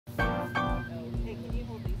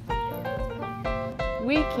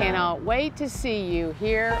We cannot wait to see you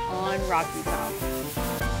here on Rocky Top.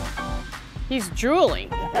 He's drooling.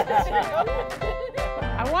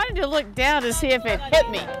 I wanted to look down to see if it hit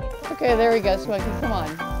me. Okay, there we go, Smokey, come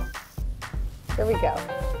on. Here we go.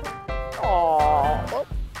 Aww.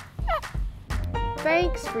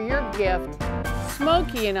 Thanks for your gift.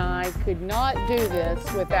 Smokey and I could not do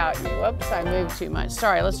this without you. Oops, I moved too much.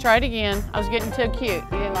 Sorry, let's try it again. I was getting too cute.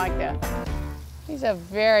 You didn't like that. He's a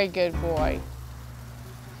very good boy.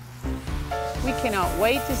 We cannot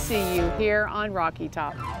wait to see you here on Rocky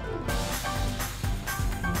Top.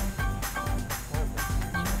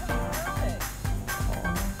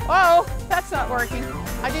 Oh, that's not working.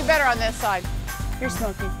 I do better on this side. Here,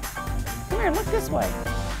 Smokey. Come here, look this way.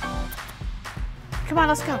 Come on,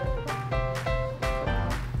 let's go.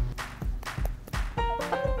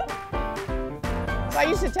 So I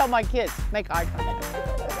used to tell my kids, make eye contact.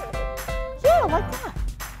 Yeah, like that.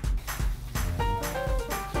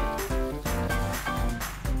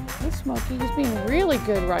 Hey, Smokey, he's being really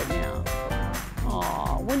good right now.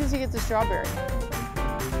 Aw, when does he get the strawberry?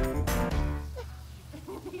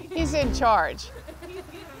 He's in charge.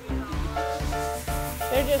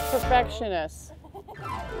 They're just perfectionists.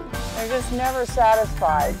 They're just never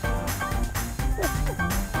satisfied.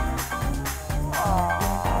 Aww.